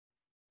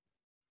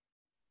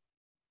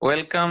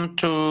Welcome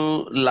to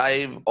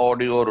Live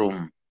Audio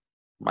Room.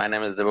 My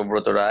name is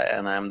Debabrata Rai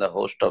and I am the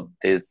host of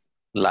this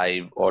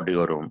live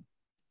audio room.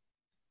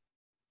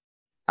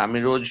 আমি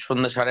রোজ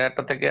সন্ধ্যা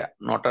 8:30 থেকে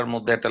 9টার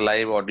মধ্যে একটা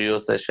live audio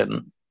session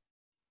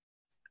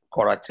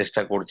করার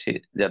চেষ্টা করছি,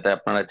 যাতে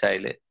আপনারা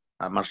চাইলে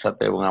আমার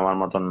সাথে এবং আমার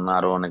মতন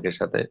আরো অনেকের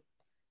সাথে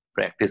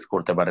প্র্যাকটিস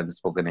করতে পারেন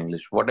spoken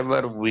English.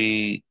 Whatever we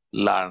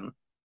learn,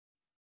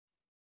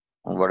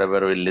 whatever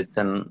we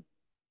listen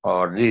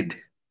or read,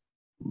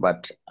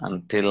 but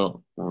until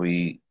we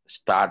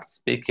start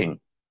speaking,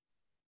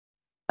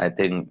 I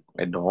think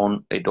it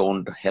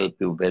won't help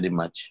you very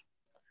much.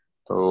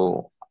 So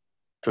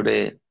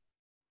today,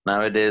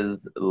 nowadays,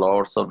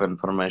 lots of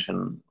information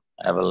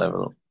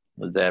available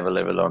is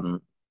available on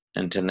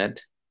internet,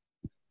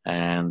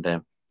 and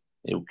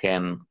you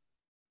can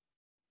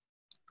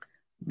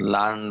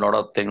learn a lot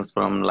of things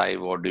from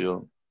live audio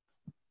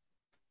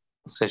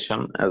session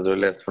as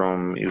well as from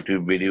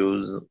YouTube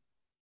videos,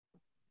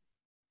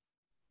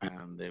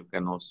 and you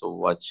can also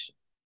watch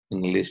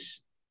English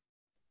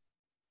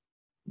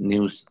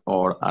news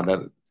or other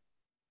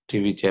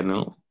TV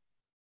channel.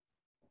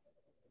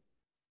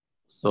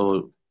 So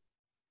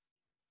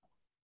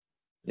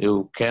you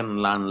can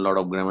learn a lot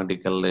of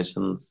grammatical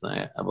lessons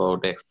about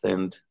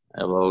accent,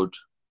 about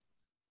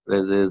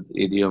phrases,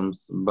 idioms,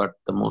 but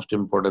the most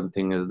important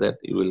thing is that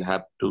you will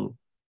have to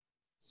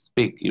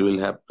speak. You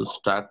will have to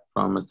start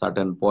from a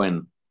certain point.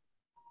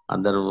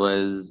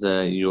 Otherwise,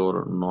 your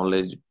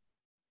knowledge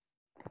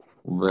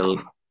will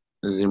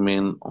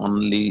remain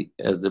only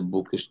as a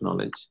bookish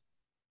knowledge,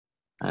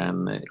 and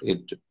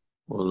it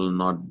will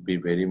not be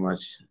very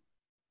much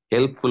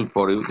helpful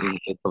for you in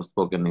case of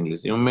spoken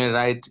English. You may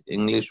write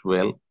English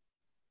well,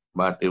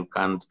 but you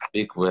can't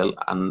speak well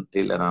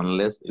until and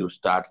unless you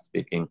start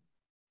speaking,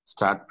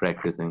 start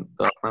practicing.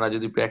 তো আপনারা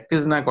যদি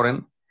practice না করেন,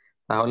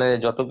 তাহলে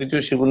যত কিছু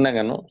শিখুন না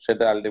কেন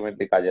সেটা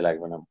আলটিমেটলি কাজে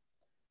লাগবে না।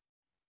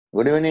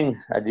 Good evening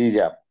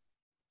Aziza,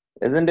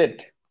 isn't it?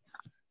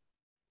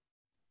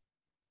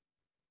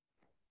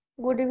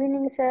 Good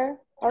evening, sir.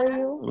 How are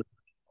you?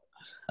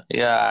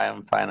 Yeah, I am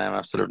fine. I'm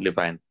absolutely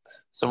fine.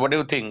 So what do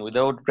you think?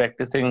 Without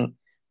practicing,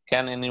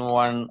 can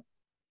anyone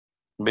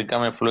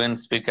become a fluent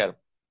speaker?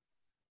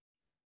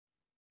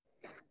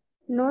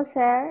 No,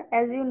 sir.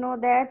 As you know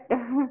that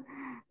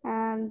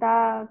the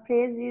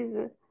phrase is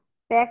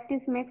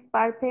practice makes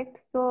perfect.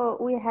 So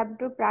we have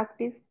to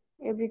practice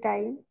every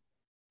time.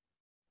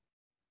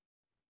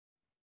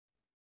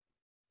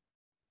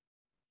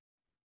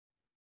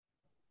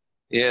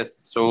 Yes,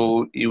 so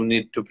you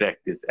need to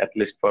practice at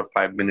least for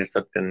 5 minutes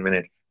or 10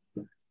 minutes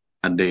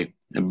a day.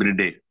 Every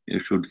day, you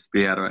should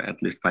spare at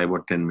least 5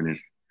 or 10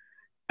 minutes.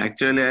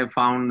 Actually, I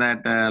found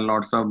that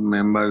lots of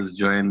members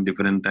join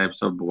different types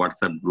of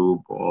WhatsApp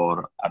group or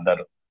other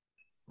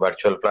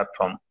virtual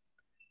platform,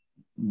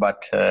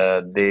 but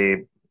they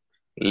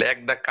lack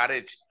the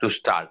courage to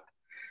start.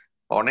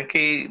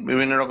 অনেকেই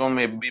বিভিন্ন রকম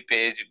FB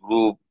page,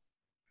 group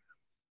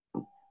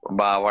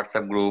বা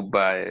WhatsApp group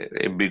বা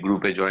FB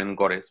গ্রুপে join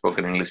করে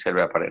spoken ইংলিশের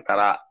ব্যাপারে।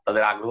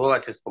 তাদের আগ্রহ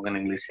আছে স্পোকেন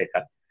ইংলিশ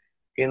শেখার,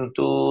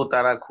 কিন্তু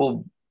তারা খুব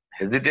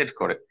হেজিটেট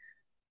করে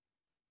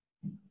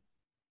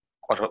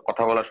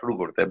কথা বলা শুরু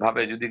করতে,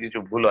 ভাবে যদি কিছু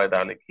ভুল হয়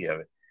তাহলে কি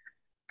হবে।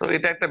 তো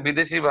এটা একটা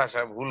বিদেশি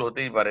ভাষা, ভুল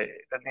হতেই পারে,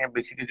 এটা নিয়ে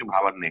বেশি কিছু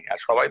ভাবার নেই। আর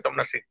সবাই তো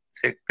আমরা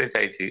শিখতে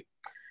চাইছি,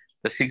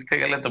 তো শিখতে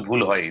গেলে তো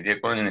ভুল হয়। যে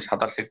কোনো জিনিস,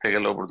 সাঁতার শিখতে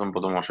গেলেও প্রথম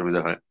প্রথম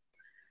অসুবিধা হয়,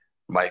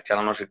 বাইক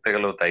চালানো শিখতে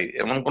গেলেও তাই।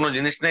 এমন কোনো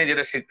জিনিস নেই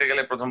যেটা শিখতে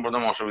গেলে প্রথম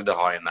প্রথম অসুবিধা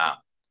হয় না।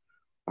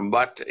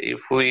 But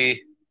if we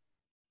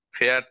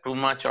fear too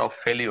much of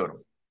failure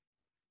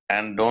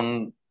and don't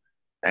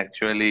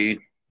actually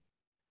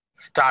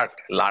start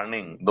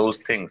learning those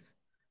things,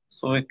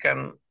 so we can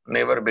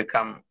never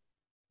become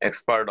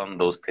expert on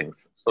those things.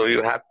 So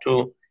you have to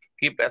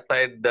keep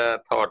aside the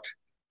thought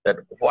that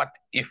what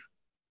if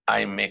I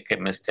make a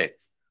mistake?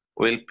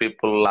 Will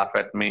people laugh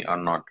at me or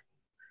not?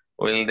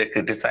 Will they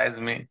criticize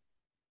me?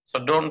 So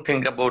don't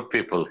think about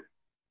people.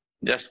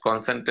 Just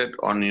concentrate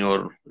on your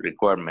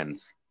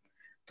requirements.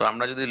 তো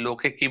আমরা যদি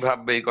লোকে কি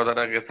ভাববে এই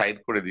কথাটাকে side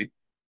করে দিই,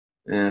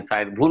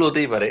 সাইড ভুল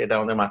হতেই পারে, এটা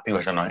আমাদের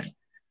মাতৃভাষা নয়।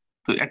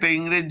 তো একটা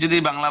ইংরেজ যদি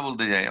বাংলা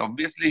বলতে যায়,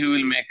 obviously he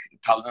will make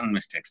 1,000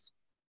 mistakes,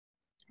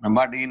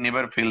 but he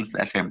never feels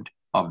ashamed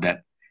of that.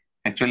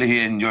 Actually he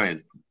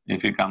enjoys. If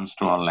he comes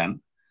to our land,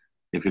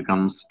 if he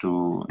comes to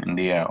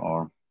India or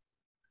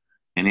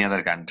any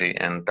other country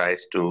and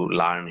tries to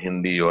learn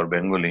Hindi or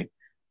Bengali,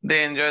 they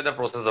enjoy the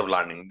process of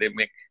learning. They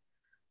make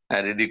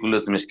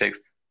ridiculous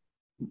mistakes,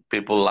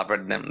 people laugh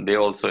at them, they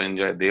also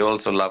enjoy, they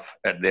also laugh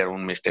at their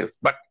own mistakes,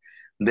 but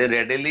they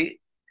readily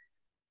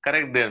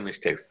correct there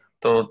mistakes.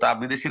 তো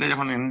বিদেশিরা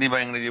যখন হিন্দি বা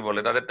ইংরেজি বলে,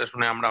 তাদেরটা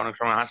শুনে আমরা অনেক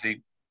সময় হাসি,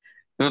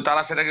 কিন্তু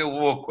তারা সেটাকে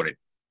উপভোগ করে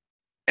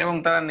এবং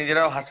তারা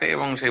নিজেরাও হাসে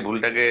এবং সেই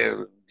ভুলটাকে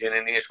জেনে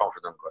নিয়ে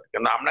সংশোধন করে।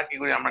 কিন্তু আমরা কি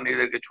করি? আমরা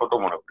নিজেদেরকে ছোট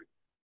মনে করি।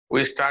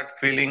 We start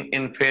feeling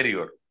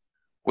inferior.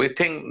 We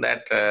think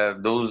that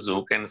those who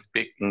can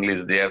speak English,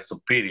 they R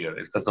superior.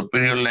 It's a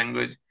superior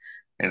language,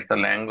 it's a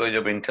language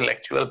of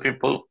intellectual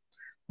people,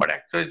 but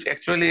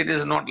actually it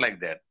is not like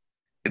that.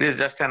 It is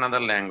just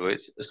another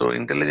language. So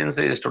intelligence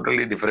is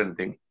totally different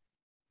thing.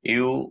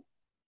 you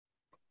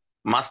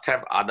must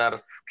have other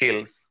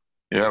skills.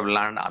 You have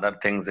learned other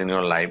things in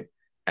your life,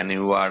 and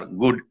you are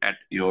good at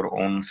your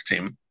own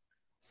stream.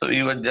 So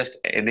you are just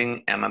adding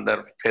another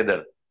feather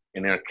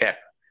in your cap.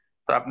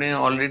 তো আপনি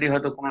already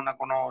হয়তো কোনো না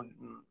কোনো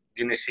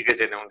জিনিস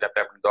শিখেছেন এবং যাতে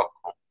আপনি দক্ষ।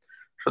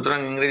 সুতরাং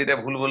ইংরেজিটা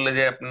ভুল বললে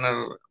যে আপনার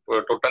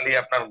টোটালি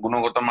আপনার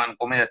গুণগত মান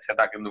কমে যাচ্ছে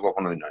তা কিন্তু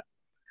কখনোই নয়।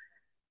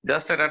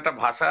 জাস্ট এটা একটা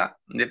ভাষা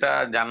যেটা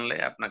জানলে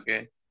আপনাকে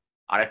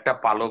আরেকটা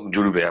পালক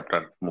জুড়বে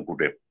আপনার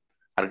মুকুটে,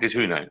 আর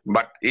কিছুই নয়।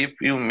 But if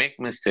you make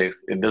mistakes,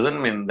 it doesn't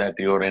mean that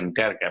your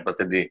entire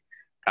capacity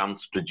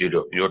comes to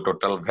zero. Your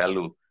total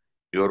value,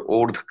 your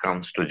worth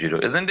comes to zero,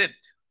 isn't it?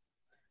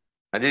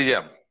 Ajija,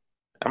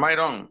 am I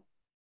wrong?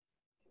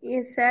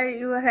 Yes, sir,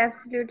 you are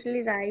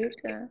absolutely right.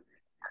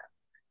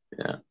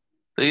 Yeah.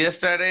 So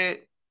yesterday,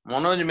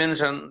 Manoj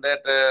mentioned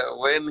that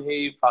when he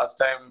first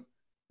time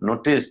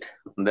noticed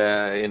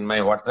in my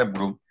WhatsApp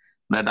group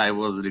that I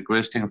was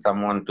requesting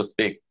someone to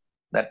speak,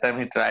 that time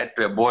he tried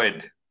to avoid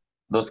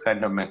those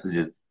kind of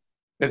messages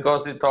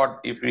because he thought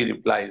if he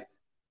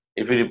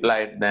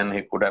replied, then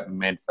he could have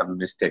made some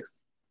mistakes,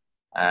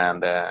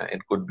 and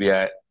it could be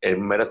a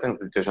embarrassing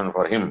situation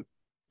for him.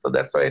 So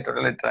that's why I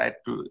totally tried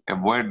to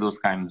avoid those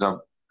kinds of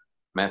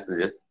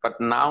messages. But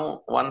now,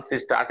 once he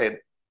started,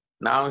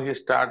 now he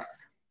starts,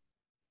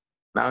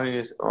 now he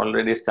is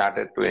already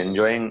started to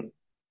enjoying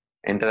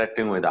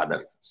interacting with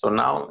others. So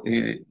now he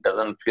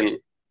doesn't feel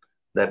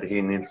that he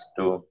needs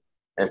to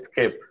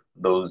escape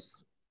those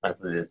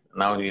messages.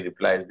 Now he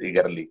replies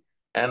eagerly.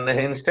 And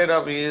instead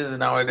of he is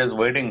nowadays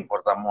waiting for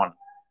someone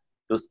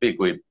to speak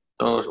with.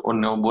 তো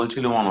অন্য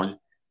বলছিল মনোজ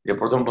যে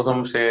প্রথম প্রথম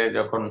সে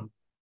যখন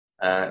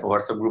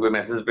WhatsApp গ্রুপে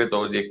message পেতো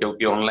যে কেউ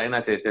কি অনলাইন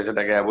আছে, সে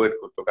সেটাকে অ্যাভয়েড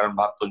করতো, কারণ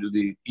ভাবতো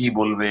যদি কি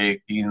বলবে,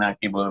 কি না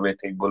কি বলবে,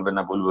 ঠিক বলবে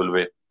না ভুল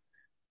বলবে,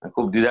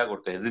 খুব দ্বিধা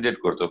করতো, হেজিটেট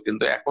করতো।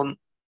 কিন্তু এখন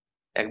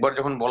একবার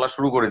যখন বলা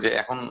শুরু করেছে,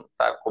 এখন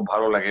তার খুব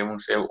ভালো লাগে এবং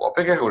সে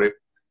অপেক্ষা করে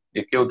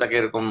যে কেউ তাকে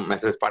এরকম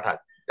মেসেজ পাঠাক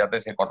যাতে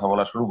সে কথা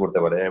বলা শুরু করতে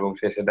পারে এবং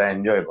সে সেটা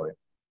এনজয় করে।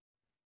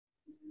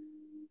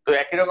 তো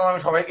একই রকম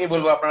আমি সবাইকেই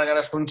বলবো, আপনারা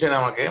যারা শুনছেন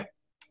আমাকে,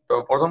 তো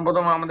প্রথম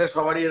প্রথম আমাদের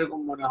সবারই এরকম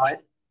মনে হয়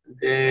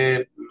যে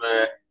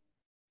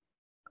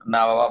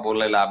না বাবা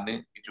বললে লাভ নেই,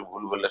 কিছু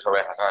ভুল বললে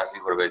সবাই হাসাহাসি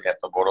করবে যে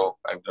এত বড়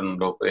একজন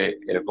লোক হয়ে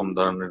এরকম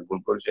ধরনের ভুল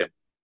করছে।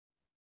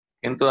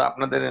 কিন্তু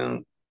আপনাদের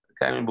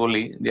আমি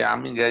বলি যে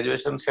আমি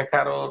গ্রাজুয়েশন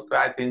শেখারও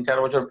প্রায় 3-4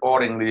 বছর পর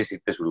ইংরেজি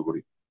শিখতে শুরু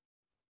করি,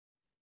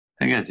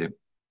 ঠিক আছে?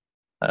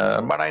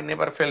 But I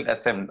never felt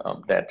ashamed of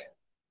that.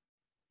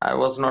 I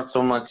was not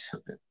so much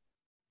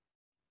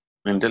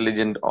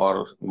intelligent or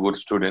good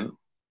student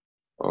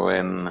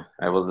when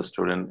I was a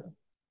student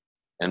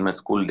in my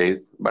school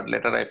days, but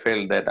later I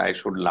felt that I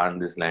should learn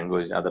this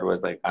language,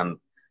 otherwise I can't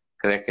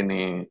crack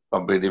any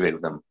competitive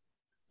exam.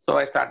 So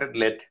I started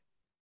late.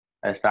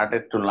 I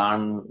started to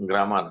learn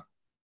grammar,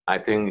 I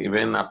think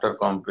even after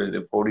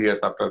 4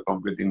 years after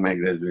completing my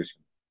graduation.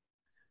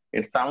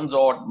 It sounds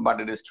odd, but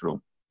it is true.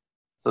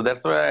 So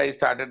that's why I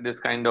started this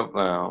kind of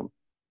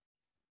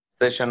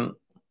session,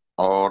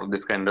 or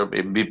this kind of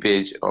FB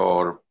page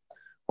or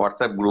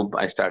WhatsApp group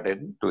I started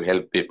to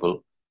help people.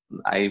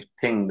 I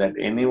think that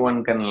anyone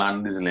can learn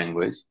this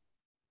language,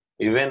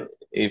 even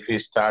if he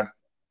starts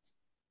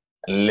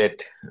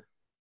late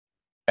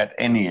at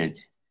any age,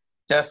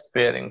 just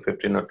sparing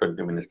 15 or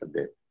 20 minutes a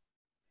day.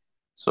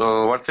 So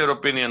what's your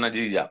opinion,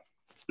 Ajija?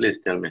 Please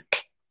tell me.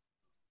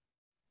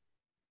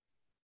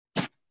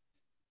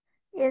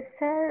 Yes,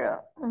 sir,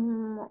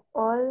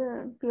 all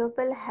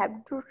people have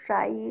to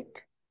try it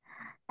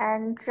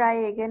and try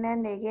again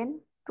and again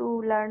to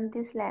learn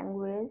this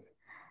language.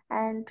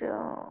 And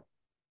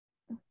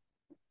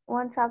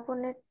once upon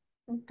a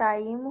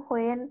time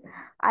when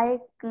I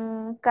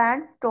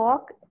can't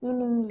talk in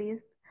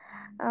English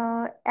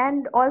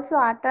and also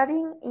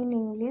uttering in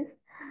English,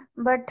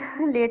 but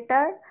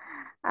later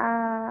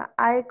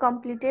I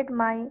completed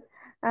my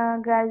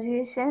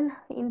graduation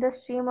in the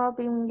stream of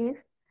English,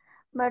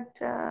 but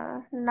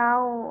now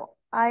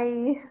I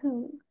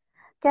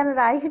can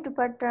write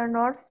but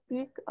not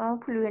speak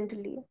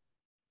fluently.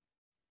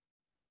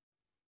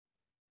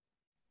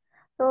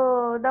 So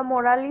the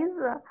moral is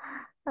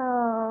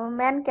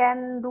man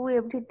can do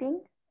everything.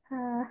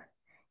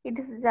 It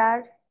is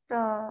just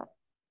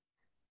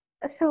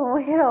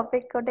সময়ের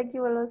অপেক্ষাটা কি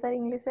বলবো sir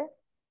ইংলিশে?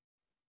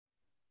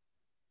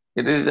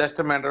 It is just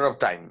a matter of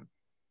time.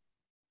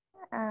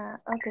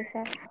 Okay,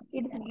 sir.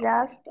 It is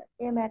just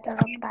a matter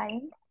of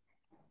time.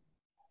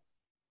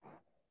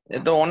 এ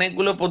তো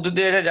অনেকগুলো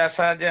পদ্ধতি আছে যার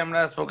সাহায্যে আমরা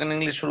স্পোকেন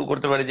ইংলিশ শুরু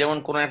করতে পারি। যেমন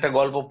কোনো একটা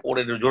গল্প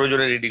পড়ে জোরে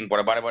জোরে রিডিং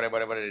পড়া, বারে বারে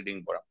বারে বারে রিডিং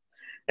পড়া।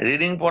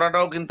 রিডিং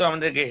পড়াটাও কিন্তু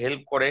আমাদেরকে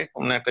হেল্প করে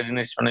কোনো একটা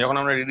জিনিস, মানে যখন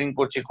আমরা রিডিং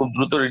করছি, খুব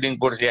দ্রুত রিডিং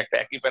করছি, একটা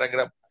একই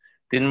প্যারাগ্রাফ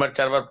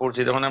 3-4 বার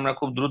পড়ছি, তখন আমরা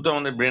খুব দ্রুত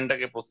আমাদের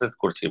ব্রেনটাকে প্রসেস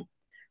করছি,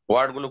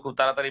 ওয়ার্ড গুলো খুব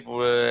তাড়াতাড়ি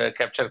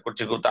ক্যাপচার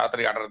করছি, খুব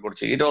তাড়াতাড়ি আটার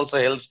করছি। It also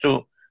helps to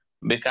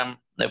become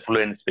a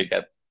fluent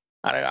speaker.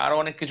 আর আরো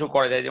অনেক কিছু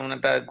করা যায়, যেমন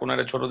একটা কোনো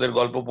একটা ছোটদের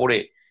গল্প পড়ে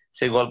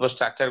সেই গল্প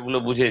স্ট্রাকচার গুলো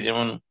বুঝে,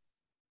 যেমন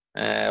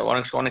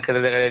অনেক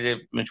ক্ষেত্রে দেখা যায় যে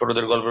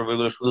ছোটদের গল্পের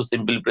বইগুলো শুধু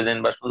সিম্পল প্রেজেন্ট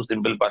বা শুধু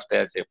সিম্পল পাস্টে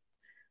আছে,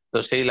 তো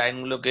সেই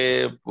লাইনগুলোকে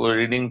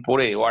রিডিং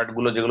পড়ে ওয়ার্ড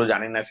গুলো যেগুলো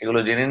জানি না সেগুলো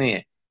জেনে নিয়ে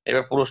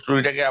এবার পুরো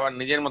স্টোরিটাকে আবার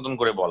নিজের মতন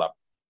করে বলা,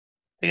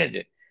 ঠিক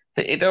আছে? তো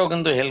এটাও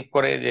কিন্তু হেল্প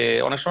করে। যে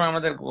অনেক সময়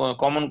আমাদের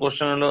কমন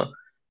কোশ্চেন হলো,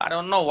 আরে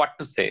অন্য হোয়াট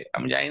টু সে,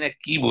 আমি জানি না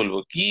কি বলবো,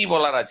 কি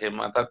বলার আছে,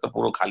 মাথা তো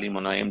পুরো খালি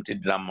মনে হয়, এমটি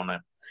ড্রাম মনে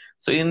হয়।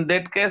 So in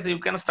that case you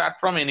can start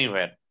from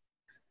anywhere,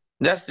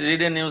 just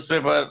read a news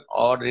paper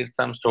or read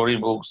some story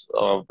books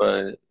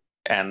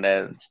and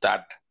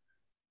start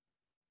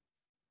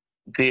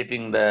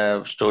creating the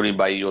story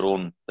by your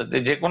own.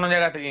 যে কোনো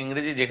জায়গা থেকে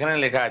ইংরেজি যেখানে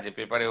লেখা আছে,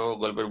 পেপারে হোক,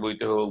 গল্পের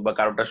বইতে হোক, বা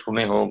কারোটা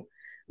শুনে হোক,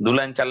 2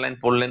 লাইন 4 লাইন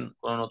পড়লেন,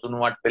 কোনো নতুন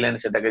ওয়ার্ড পেলেন,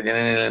 সেটাকে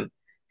জেনে নিলেন,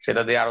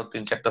 সেটা দিয়ে আরো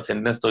 3-4টা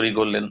সেন্টেন্স তৈরি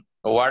করলেন।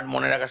 ওয়ার্ড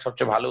মনে রাখার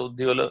সবচেয়ে ভালো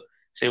বুদ্ধি হলো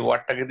সেই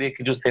ওয়ার্ডটাকে দিয়ে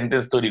কিছু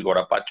সেন্টেন্স তৈরি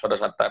করা, 5, 6,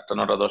 7, 8,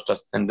 9, 10টা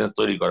সেন্টেন্স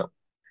তৈরি করা।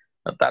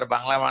 তার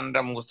বাংলা মানটা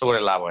মুখস্থ করে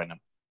লাভ হয় না,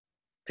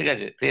 ঠিক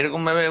আছে? তো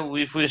এরকম ভাবে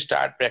if you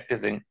start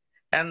practising,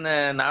 and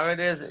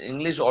নাওএডেজ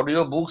English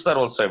audio books are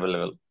also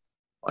available.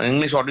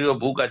 English audio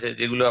book আছে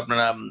যেগুলো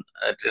আপনারা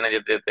ট্রেনে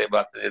যেতে যেতে,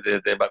 বাসে যেতে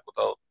যেতে, বা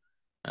কোথাও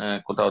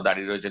কোথাও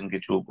দাঁড়িয়ে রয়েছেন,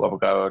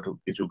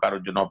 কিছু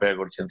কারোর জন্য অপেক্ষা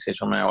করছেন, সেই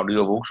সময়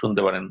অডিও বুক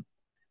শুনতে পারেন,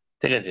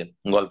 ঠিক আছে?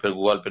 গল্পের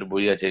গল্পের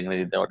বই আছে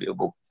ইংরেজিতে, অডিও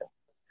বুক আছে।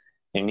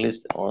 ইংলিশ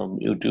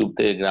ইউটিউব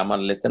তে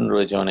গ্রামার লেসন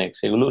রয়েছে অনেক,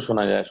 সেগুলো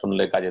শোনা যায়,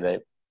 শুনলে কাজে দেয়।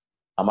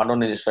 আমারও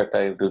নিজস্ব একটা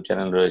ইউটিউব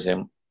চ্যানেল রয়েছে,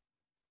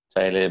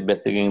 চাইলে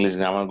বেসিক ইংলিশ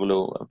গ্রামার গুলো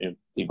আপনি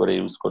কি করে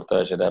ইউজ করতে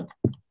হয় সেটা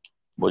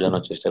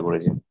বোঝানোর চেষ্টা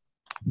করেছি।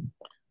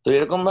 তো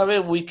এরকম ভাবে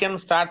we can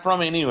start from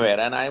anywhere,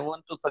 and I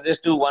want to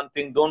suggest you one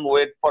thing, don't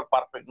wait for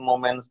perfect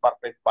moments,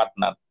 perfect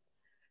partner.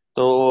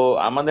 তো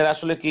আমাদের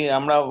আসলে কি,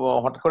 আমরা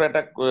হঠাৎ করে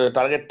একটা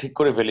টার্গেট ঠিক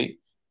করে ফেলি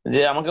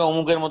যে আমাকে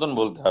অমুকের মতন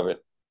বলতে হবে,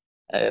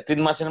 3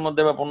 মাসের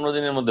মধ্যে বা 15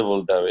 দিনের মধ্যে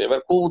বলতে হবে। এবার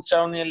খুব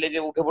উৎসাহ নিয়ে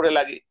লেগে উঠে পড়ে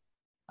লাগি,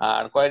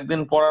 আর কয়েকদিন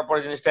পড়ার পরে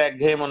জিনিসটা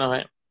একঘেয়ে মনে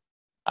হয়,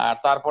 আর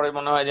তারপরে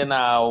মনে হয় যে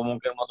না,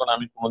 অমুকের মতন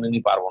আমি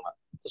কোনোদিনই পারবো না।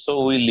 So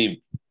we live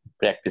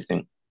practising.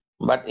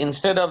 But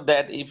instead of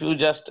that, if you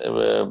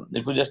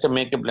just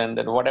make a plan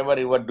that whatever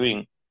you are doing,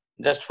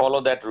 just follow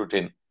that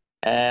routine,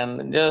 and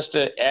just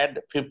add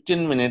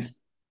 15 minutes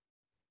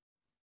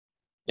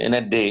in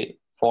a day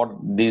for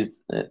this,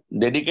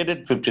 dedicated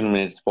 15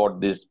 minutes for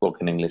this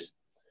spoken English.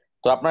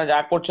 তো আপনারা যা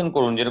করছেন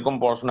করুন, যেরকম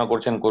পড়াশোনা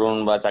করছেন করুন,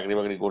 বা চাকরি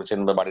বাকরি করছেন,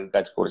 বা বাড়ির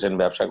কাজ করছেন,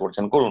 ব্যবসা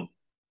করছেন করুন,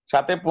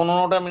 সাথে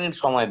 15টা মিনিট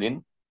সময় দিন।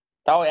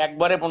 তাও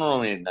একবারে 15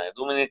 মিনিট নয়,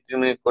 2 মিনিট 3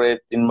 মিনিট করে,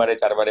 3বারে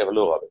 4বারে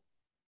হলেও হবে।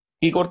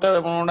 কি করতে হবে?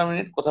 15টা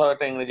মিনিট কোথাও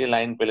একটা ইংরেজি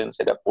লাইন পেলেন,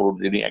 সেটা পড়ুন,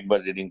 একবার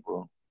রিডিং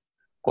করুন।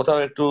 কোথাও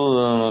একটু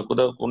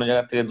কোথাও কোনো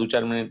জায়গা থেকে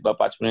 2-4 মিনিট বা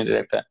 5 মিনিটের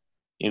একটা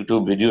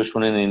ইউটিউব ভিডিও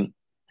শুনে নিন,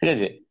 ঠিক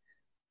আছে?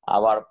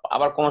 আবার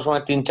আবার কোনো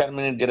সময় 3-4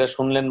 মিনিট যেটা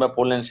শুনলেন বা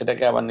পড়লেন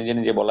সেটাকে আবার নিজে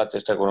নিজে বলার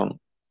চেষ্টা করুন।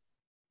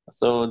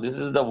 So this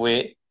is the way,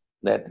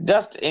 that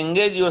just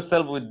engage your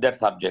self with that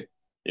subject.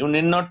 You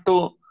need not to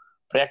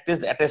practice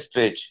at a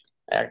stretch.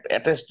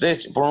 At a stretch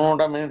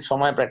 15টা minute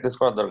সময় প্র্যাকটিস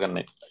করার দরকার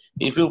নেই।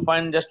 If you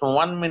find just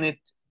 1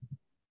 minute,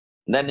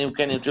 then you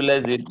can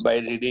utilize it by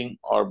reading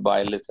or by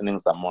listening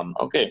someone,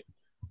 okay?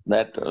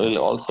 That will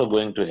also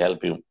going to help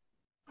you,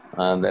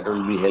 that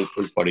will be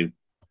helpful for you.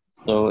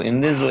 So in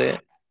this way,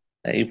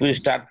 if we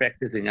start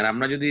practicing, আর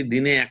আমরা যদি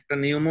দিনে একটা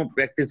নিয়মও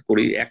practice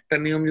করি, একটা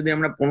নিয়ম যদি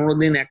আমরা 15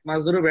 দিন 1 মাস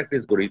ধরে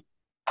প্র্যাকটিস করি,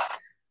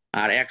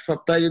 আর 1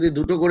 সপ্তাহে যদি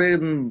 2টো করে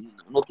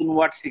নতুন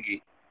ওয়ার্ড শিখি,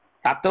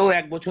 তাতেও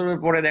 1 বছরের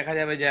পরে দেখা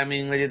যাবে যে আমি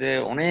ইংরেজিতে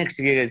অনেক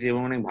শিখে গেছি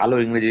এবং অনেক ভালো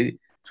ইংরেজি,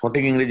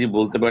 সঠিক ইংরেজি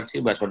বলতে পারছি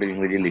বা সঠিক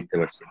ইংরেজি লিখতে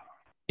পারছি।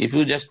 If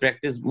you just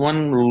practice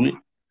one rule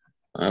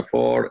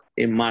for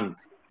a month,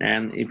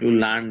 and if you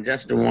learn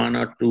just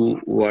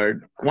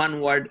 1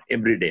 word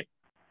every day,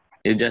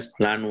 you just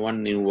learn one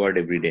new word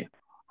every day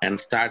and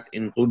start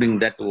including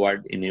that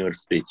word in your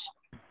speech.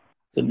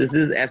 So this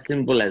is as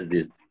simple as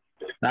this.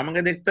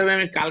 আমাকে দেখতে হবে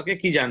আমি কালকে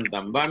কি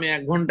জানতাম, বা আমি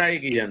 1 ঘন্টা আগে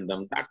কি জানতাম,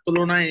 তার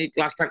তুলনায় এই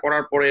ক্লাসটা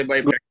করার পরে বা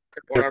এই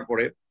প্র্যাকটিসটা করার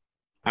পরে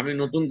আমি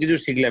নতুন কিছু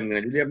শিখলাম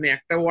কিনা। যদি আপনি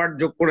একটা ওয়ার্ড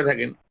যোগ করে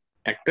থাকেন,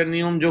 একটা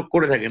নিয়ম যোগ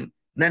করে থাকেন,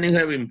 then you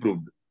have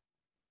improved.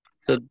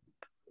 So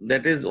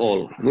that is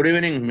all. Good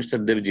evening, Mr.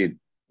 Devjit.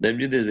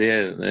 Devjit is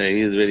here.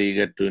 He is very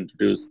eager to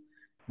introduce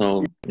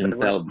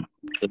himself.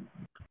 So,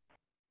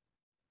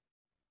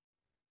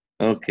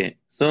 okay.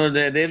 So,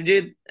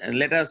 Devjit,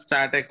 let us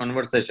start a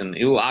conversation.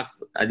 You ask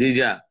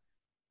Ajija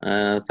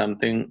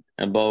something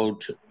about.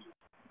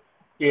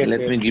 Yes,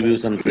 Let yes. me give you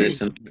some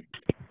suggestion.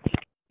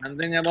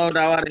 Something about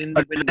our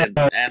independence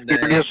and.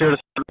 Introduce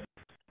yourself.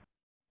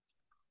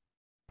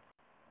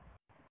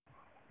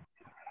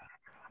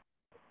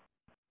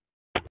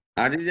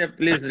 Ajija,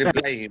 please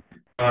reply him.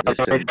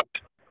 Question.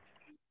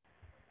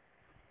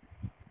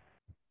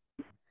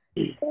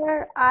 Sir,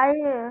 I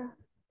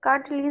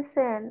can't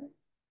listen.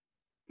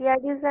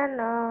 There is an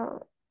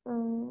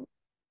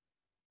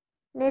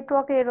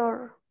network error.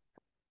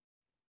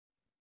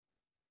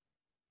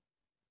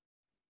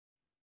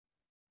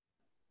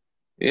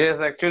 Yes,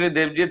 actually,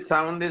 Devjit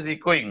sound is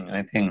echoing,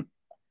 I think.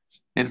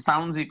 It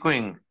sounds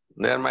echoing.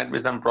 There might be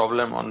some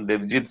problem on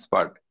Devjit's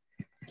part.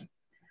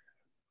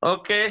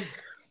 Okay,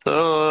 so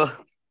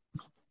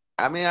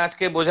আমি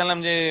আজকে বোঝালাম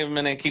যে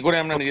মানে কি করে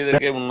আমরা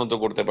নিজেদেরকে উন্নত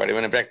করতে পারি,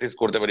 মানে প্র্যাকটিস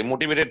করতে পারি,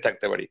 মোটিভেটেড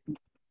থাকতে পারি।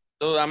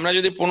 তো আমরা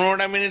যদি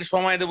 15টা মিনিট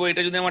সময় দেবো,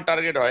 এটা যদি আমার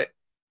টার্গেট হয়,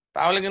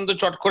 তাহলে কিন্তু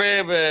চট করে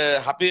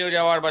হাঁপিয়ে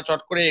যাওয়ার বা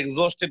চট করে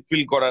এক্সস্টেড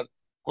ফিল করার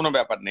কোনো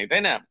ব্যাপার নেই,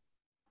 তাই না?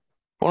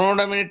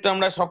 15টা মিনিট তো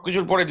আমরা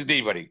সবকিছুর পরে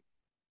দিতেই পারি।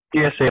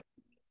 Yes, sir.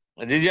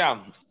 জিজাম,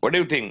 what do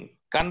you think?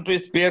 Can't we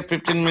spare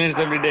 15 minutes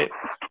every day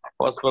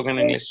for spoken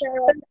Yes, English? sir,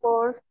 of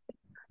course.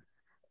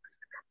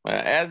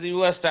 As you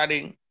are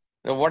studying,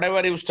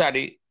 whatever you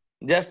study,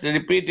 just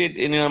repeat it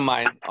in your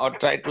mind or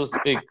try to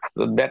speak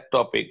that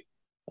topic.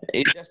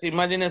 You just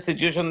imagine a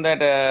situation that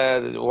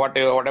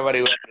whatever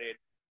you have read,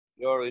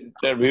 your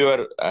interviewer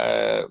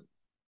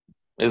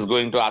is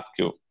going to ask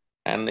you,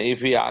 and if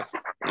he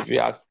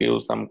asks you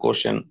some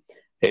question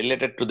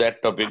related to that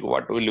topic,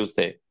 what will you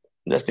say?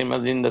 Just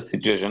imagine the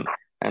situation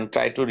and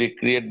try to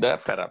recreate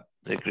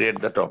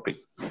the topic.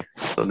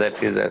 So that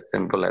is as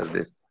simple as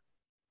this.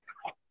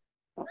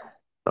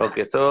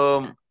 Okay, so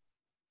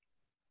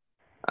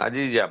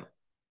Ajija,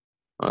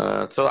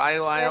 so I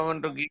Yes,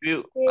 want to give you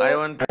I yes.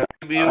 want to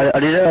give you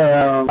Aditya,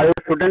 are you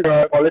a student or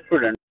college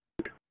student?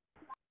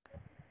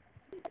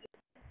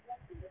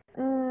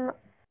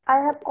 I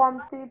have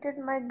completed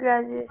my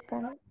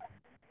graduation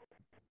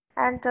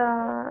and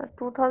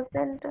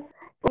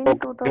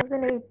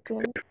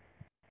 2018.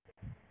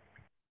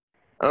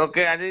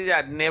 Okay, Ajija,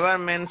 never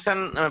mention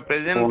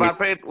present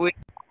perfect with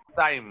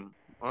time.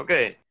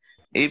 Okay,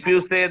 if you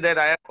say that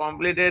I have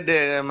completed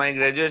my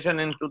graduation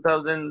in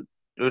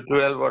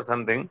 2012 or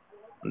something,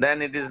 then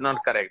it is not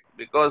correct,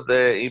 because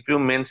if you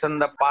mention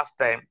the past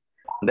time,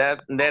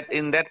 that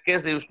in that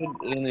case you should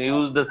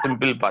use the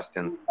simple past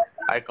tense.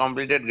 I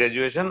completed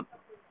graduation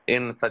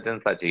in such and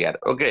such year.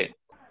 Okay,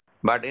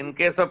 but in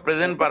case of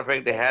present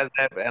perfect, has,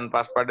 have, and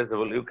past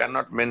participle, you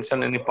cannot mention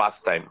any past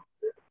time.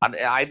 And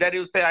either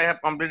you say I have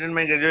completed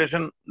my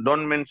graduation,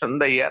 don't mention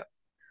the year,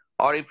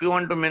 or if you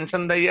want to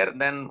mention the year,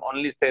 then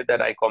only say that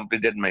I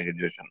completed my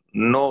graduation.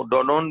 No,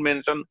 don't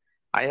mention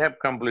I have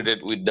completed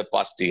with the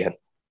past year.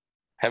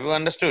 Have you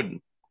understood?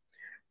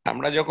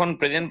 আমরা যখন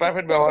present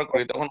perfect ব্যবহার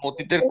করি, তখন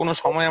অতীতের কোনো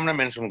সময় আমরা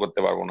mention করতে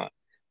পারবো না।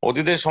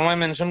 অতীতের সময়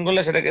মেনশন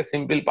করলে সেটাকে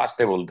সিম্পল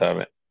পাস্টে বলতে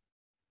হবে।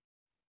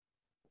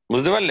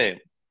 বুঝতে পারলে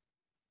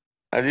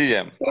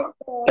Aziza? Yes,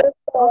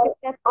 sir.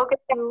 Okay,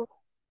 thank you.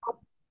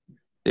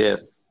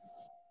 Yes.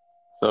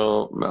 So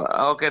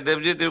okay,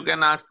 Devjit, you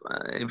can ask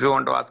if you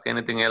want to ask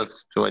anything else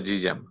to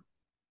Ajija.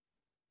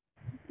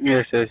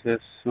 Yes.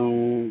 So,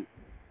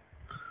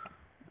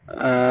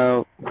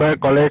 where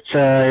college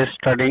is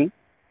studying?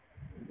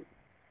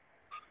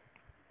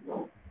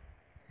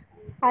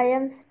 I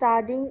am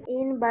studying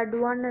in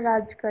Badwan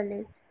Raj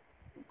College.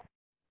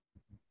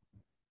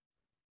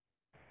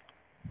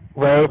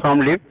 Where you from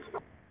live?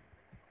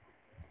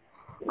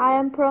 I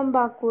am from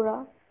Bakura.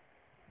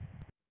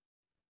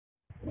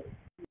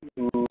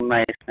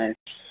 Nice.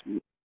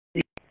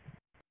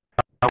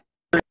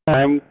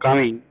 I'm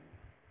coming.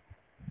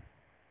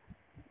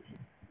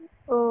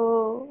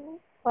 Oh,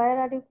 where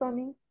are you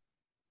coming?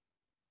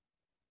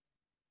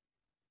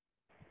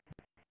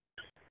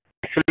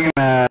 Actually,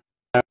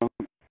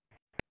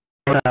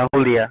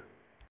 Huldia.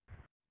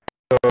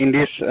 So in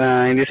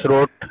this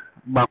road,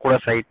 Bakura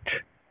side.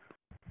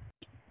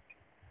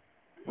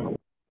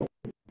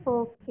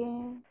 Okay.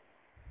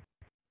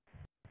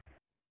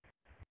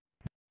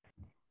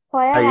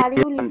 Where are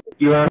you living?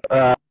 You are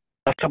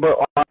suburb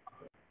on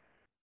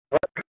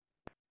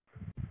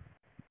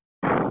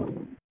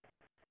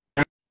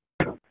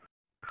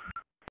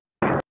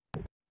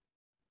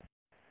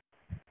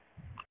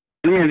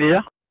India.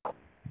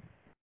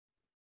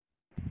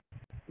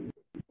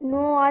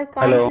 No, I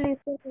can't Hello.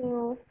 listen to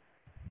you.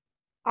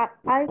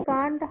 I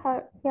can't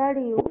hear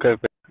you. Okay.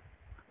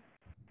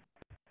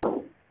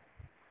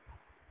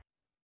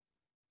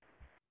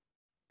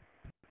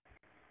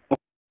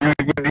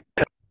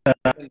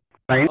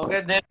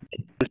 Okay, then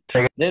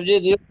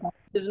Devjit, your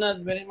voice is not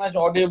very much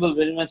audible,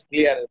 very much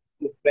clear.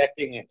 It's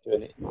cracking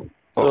actually.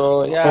 So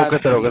yeah, Okay,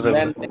 sir.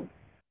 then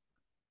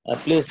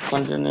please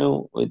continue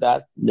with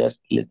us.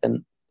 Just listen.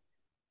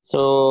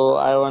 So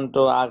I want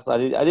to ask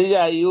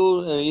Adija, you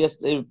yes,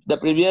 the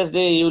previous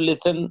day you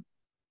listened,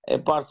 a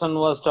person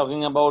was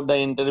talking about the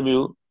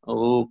interview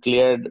who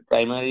cleared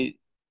primary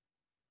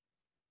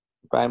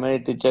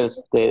teachers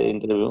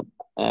interview,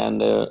 and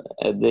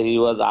he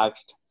was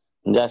asked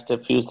just a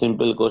few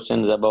simple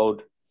questions about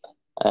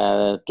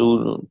two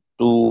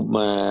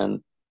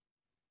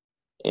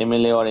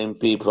MLA or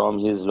MP from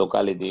his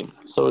locality.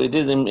 So it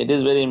is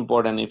very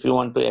important. If you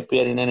want to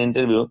appear in an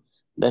interview,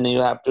 then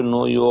you have to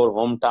know your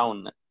hometown.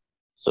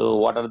 So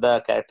what are the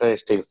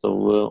characteristics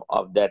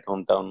of that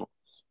hometown?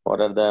 What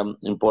are the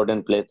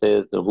important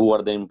places? Who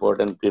are the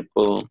important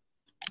people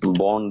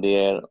born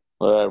there,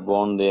 who are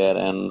born there,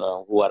 and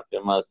who are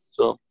famous?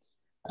 So,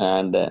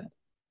 and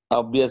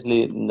obviously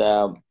the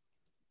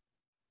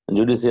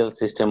judicial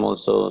system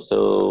also. So,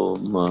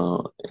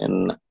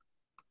 and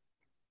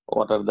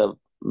what are the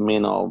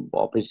main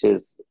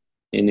offices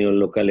in your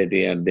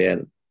locality are there?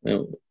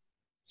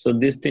 So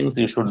these things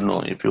you should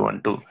know if you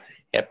want to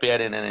appear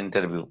in an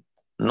interview.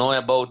 Know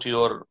about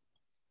your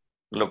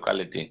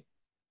locality.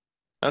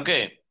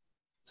 Okay.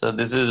 So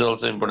this is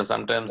also important.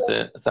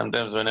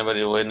 Sometimes when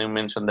you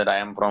mention that I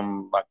am from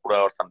Bakura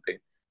or something,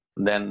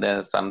 then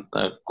some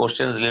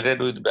questions related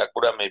with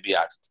Bakura may be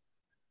asked,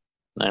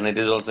 and it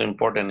is also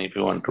important if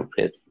you want to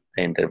face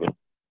the interview.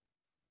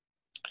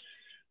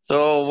 So,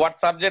 what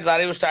subjects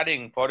are you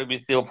studying for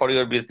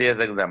your BCS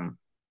exam?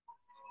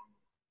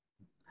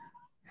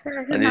 Sir,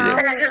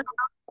 Ajay?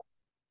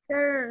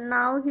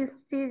 now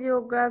history,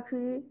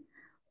 geography,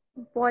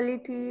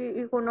 polity,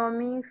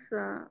 economics,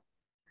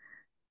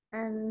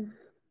 and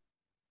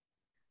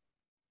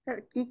sir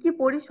কি কি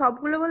পড়ি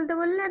সবগুলো বলতে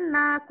বললেন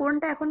না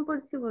কোনটা এখন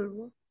পড়ছি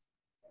বলবো?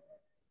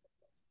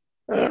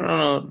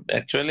 No,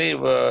 actually,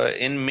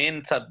 in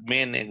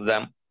main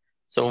exam.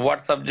 So, what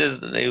subjects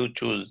you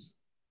choose?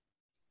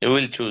 You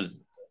will choose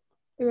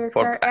Yes,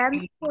 for sir.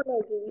 typing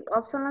Anthropology.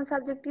 Optional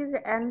subject is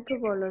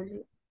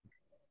anthropology.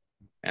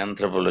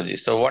 anthropology.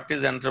 So, what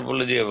is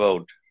anthropology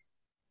about?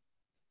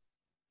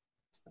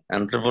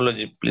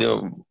 Anthropology.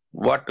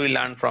 What we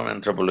learn from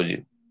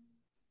anthropology?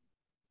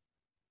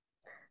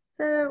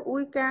 Sir,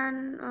 we can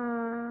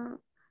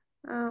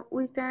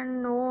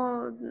know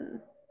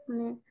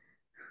মানে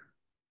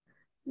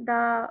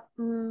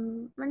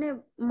মানে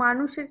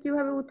মানুষের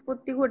কিভাবে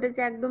উৎপত্তি ঘটেছে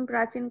একদম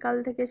প্রাচীন কাল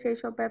থেকে সেই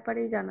সব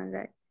ব্যাপারেই জানা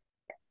যায়।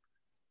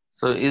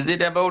 So, is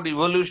it about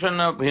evolution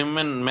of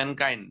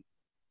mankind?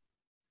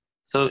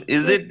 So,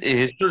 is Yes, it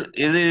history?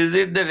 Is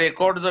it the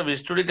records of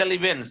historical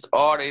events,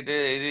 or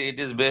it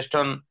is based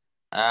on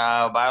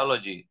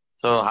biology?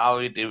 So, how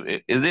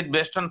is it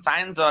based on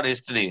science or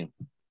history?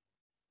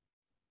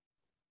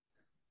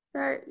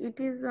 sir, it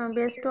is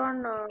based on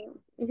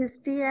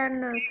history and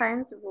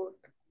science both.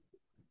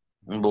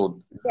 Both.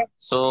 Yes.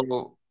 So,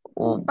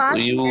 Past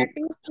you that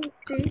is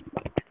history.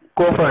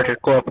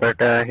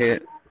 Cooperate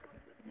here.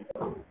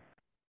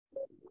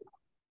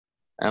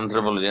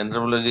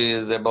 Anthropology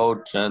is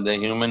about the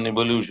human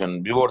evolution,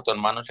 বিবর্তন,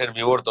 মানুষের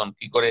বিবর্তন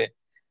কি করে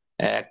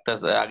একটা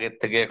আগের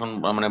থেকে এখন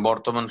মানে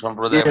বর্তমান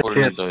সম্প্রদায়ে Yes,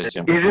 পরিণত হয়েছে।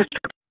 Is it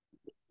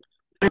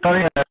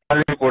sorry,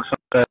 reports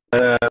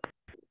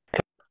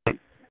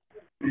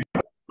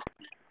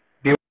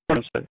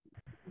sir.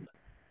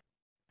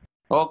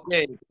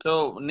 Okay, so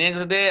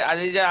next day,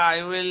 Adija,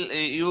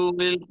 you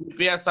will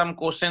prepare some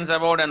questions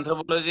about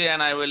anthropology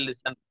and I will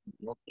listen.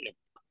 Okay.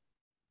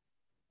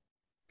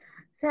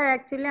 Sir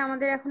actually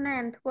আমাদের এখনো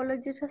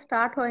অ্যানথ্রোপলজিটা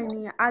স্টার্ট হয়নি,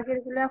 আগের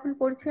গুলো এখন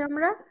পড়ছি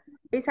আমরা।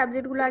 এই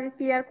সাবজেক্ট গুলো আগে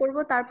ক্লিয়ার করব,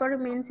 তারপরে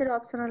মেন্সের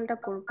অপশনালটা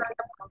পড়বো।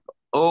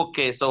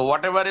 Okay, so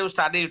whatever you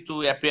study to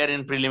appear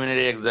in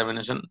preliminary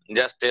examination,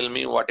 just tell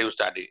me what you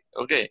study.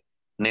 Okay,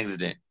 next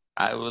day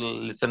I will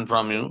listen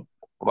from you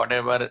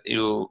whatever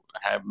you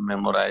have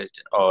memorized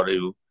or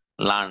you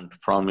learned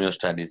from your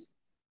studies.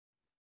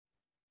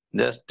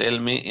 Just tell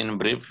me in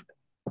brief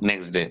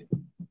next day.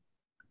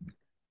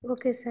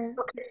 Okay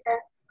sir.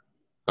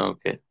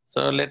 Okay, so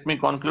let me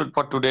conclude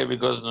for today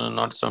because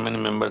not so many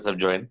members have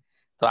joined.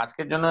 তো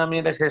আজকের জন্য আমি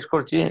এটা শেষ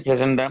করছি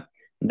সেশনটা।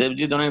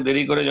 দেবজিৎ অনেক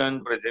দেরি করে জয়েন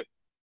করেছে।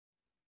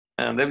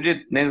 Devjit,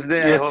 next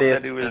day I hope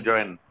that you will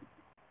join.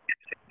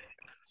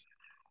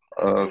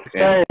 Okay.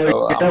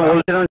 এটা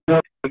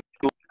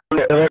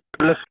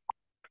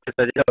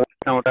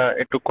বলছিলাম ওটা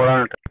একটু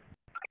করানোটা।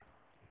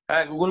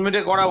 হ্যাঁ, গুগল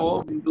মিটে করাবো,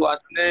 কিন্তু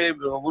আসলে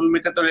গুগল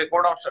মিটে তো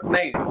রেকর্ড অপশন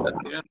নেই,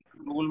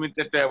 গুগল মিটে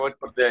একটু অ্যাভয়েড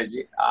করতে চাইছি।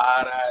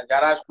 আর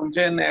যারা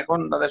শুনছেন এখন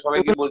তাদের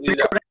সবাইকে বলছি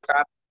যে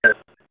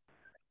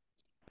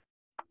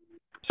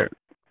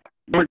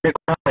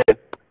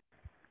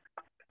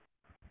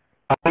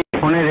আপনি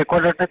ফোনে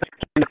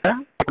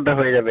রেকর্ডারটা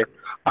হয়ে যাবে,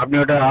 আপনি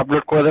ওটা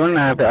আপলোড করে দেবেন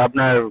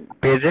আপনার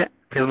পেজে,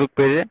 ফেসবুক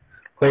পেজে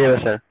হয়ে যাবে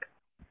স্যার।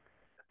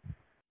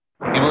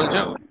 কি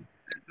বলছো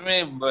তুমি?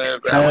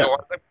 আমাকে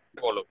হোয়াটসঅ্যাপ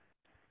বলো।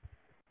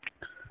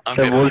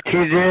 স্যার বলছি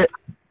যে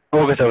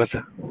okay sir, okay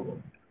sir.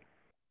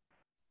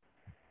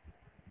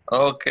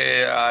 Okay,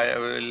 I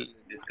will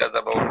discuss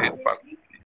about it personally.